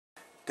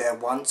There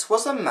once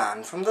was a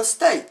man from the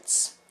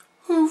States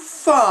who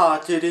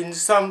farted in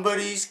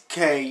somebody's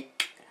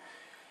cake.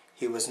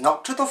 He was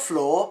knocked to the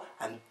floor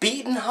and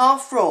beaten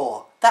half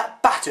raw,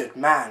 that battered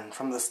man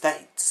from the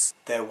States.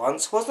 There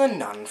once was a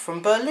nun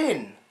from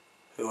Berlin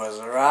who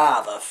was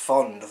rather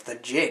fond of the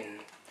gin.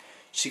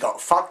 She got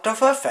fucked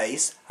off her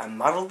face and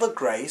muddled the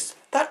grace,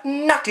 that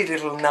nutty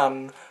little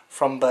nun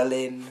from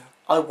Berlin.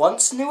 I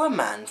once knew a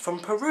man from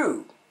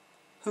Peru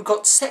who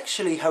got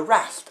sexually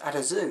harassed at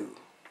a zoo.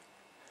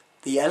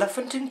 The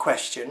elephant in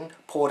question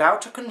poured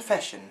out a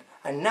confession,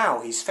 and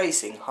now he's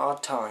facing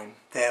hard time.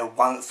 There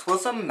once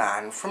was a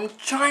man from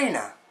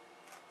China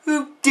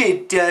who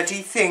did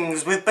dirty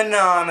things with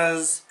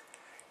bananas.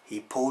 He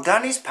pulled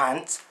down his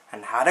pants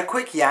and had a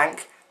quick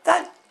yank,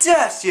 that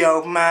dirty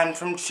old man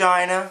from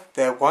China.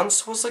 There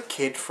once was a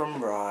kid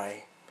from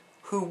Rye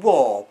who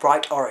wore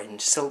bright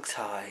orange silk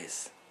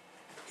ties.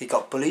 He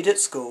got bullied at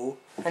school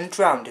and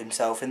drowned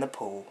himself in the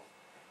pool.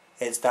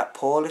 It's that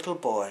poor little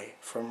boy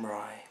from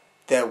Rye.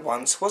 There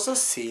once was a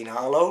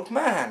senile old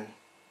man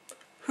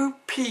who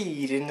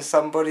peed in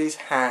somebody's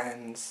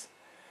hands.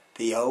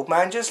 The old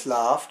man just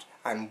laughed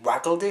and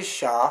waggled his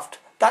shaft,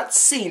 that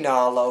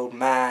senile old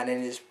man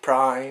in his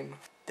prime.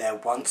 There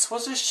once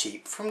was a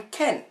sheep from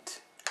Kent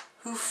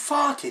who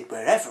farted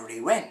wherever he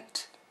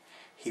went.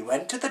 He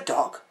went to the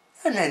dock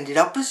and ended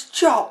up as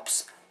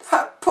chops,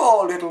 that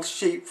poor little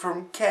sheep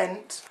from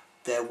Kent.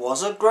 There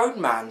was a grown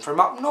man from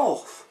up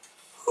north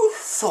who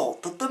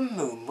thought that the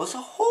moon was a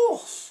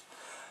horse.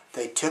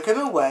 They took him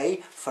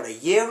away for a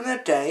year and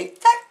a day,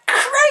 that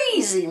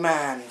crazy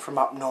man from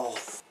up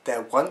north.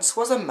 There once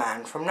was a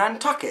man from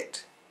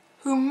Nantucket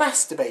who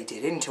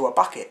masturbated into a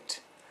bucket.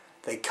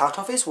 They cut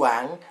off his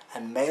wang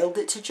and mailed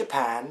it to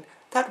Japan,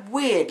 that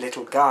weird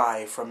little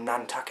guy from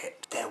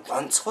Nantucket. There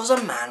once was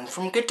a man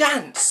from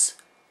Gdansk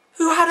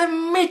who had a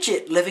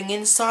midget living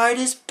inside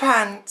his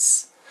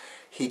pants.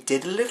 He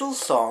did a little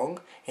song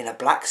in a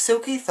black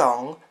silky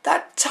thong,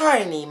 that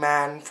tiny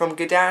man from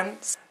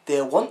Gdansk.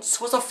 There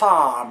once was a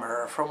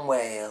farmer from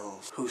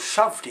Wales who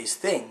shoved his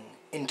thing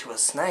into a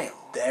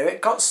snail. There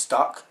it got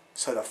stuck,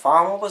 so the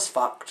farmer was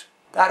fucked,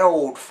 that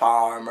old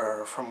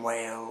farmer from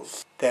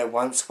Wales. There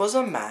once was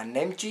a man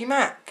named G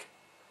Mac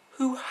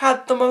who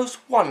had the most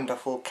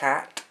wonderful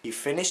cat. He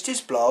finished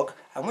his blog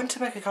and went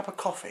to make a cup of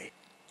coffee.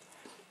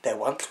 There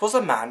once was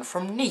a man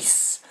from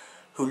Nice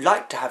who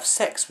liked to have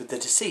sex with the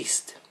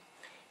deceased.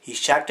 He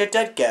shagged a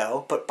dead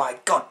girl, but by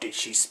God did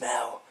she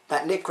smell,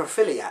 that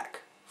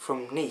necrophiliac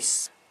from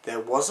Nice. There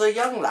was a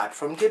young lad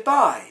from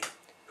Dubai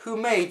who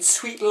made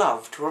sweet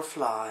love to a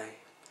fly.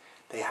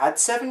 They had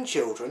 7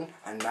 children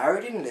and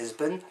married in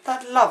Lisbon,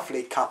 that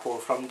lovely couple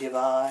from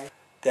Dubai.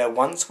 There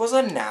once was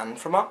a Nan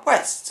from up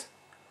west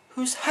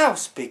whose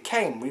house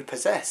became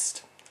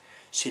repossessed.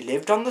 She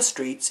lived on the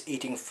streets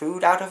eating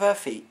food out of her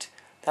feet,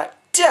 that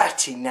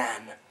dirty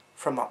Nan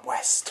from up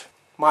west.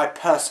 My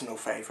personal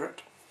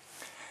favourite.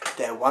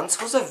 There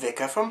once was a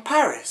vicar from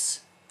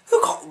Paris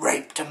who got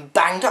raped and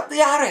banged up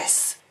the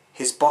arse.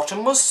 His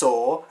bottom was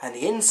sore and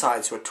the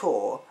insides were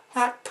tore,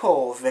 that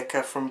poor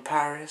vicar from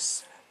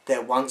Paris.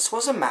 There once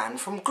was a man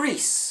from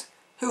Greece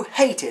who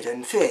hated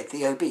and feared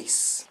the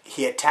obese.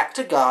 He attacked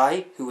a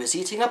guy who was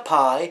eating a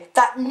pie,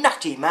 that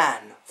nutty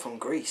man from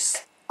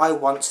Greece. I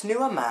once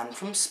knew a man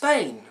from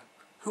Spain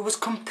who was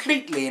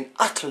completely and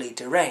utterly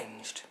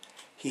deranged.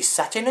 He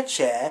sat in a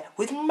chair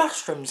with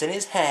mushrooms in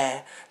his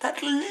hair,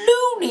 that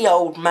loony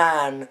old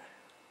man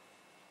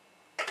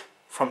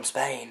from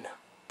Spain.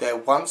 There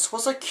once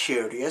was a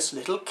curious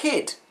little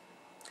kid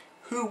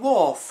who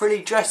wore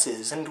frilly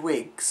dresses and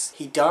wigs.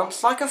 He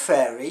danced like a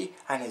fairy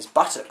and his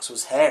buttocks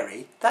was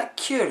hairy, that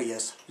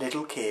curious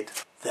little kid.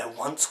 There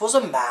once was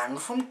a man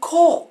from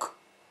Cork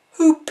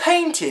who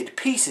painted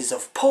pieces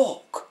of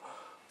pork.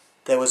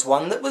 There was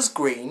one that was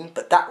green,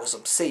 but that was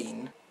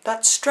obscene,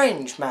 that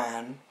strange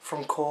man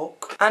from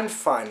Cork. And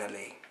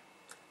finally,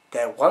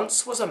 there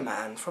once was a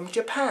man from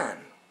Japan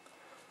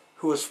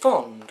who was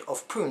fond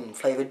of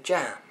prune-flavoured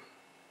jam.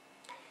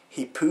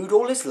 He pooed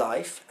all his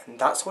life, and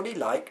that's what he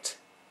liked,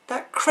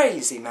 that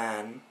crazy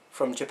man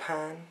from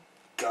Japan.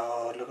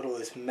 God, look at all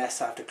this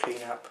mess I have to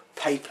clean up.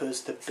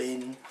 Papers to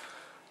bin,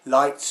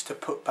 lights to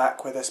put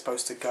back where they're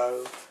supposed to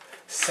go,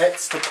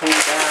 sets to pull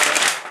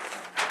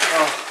down.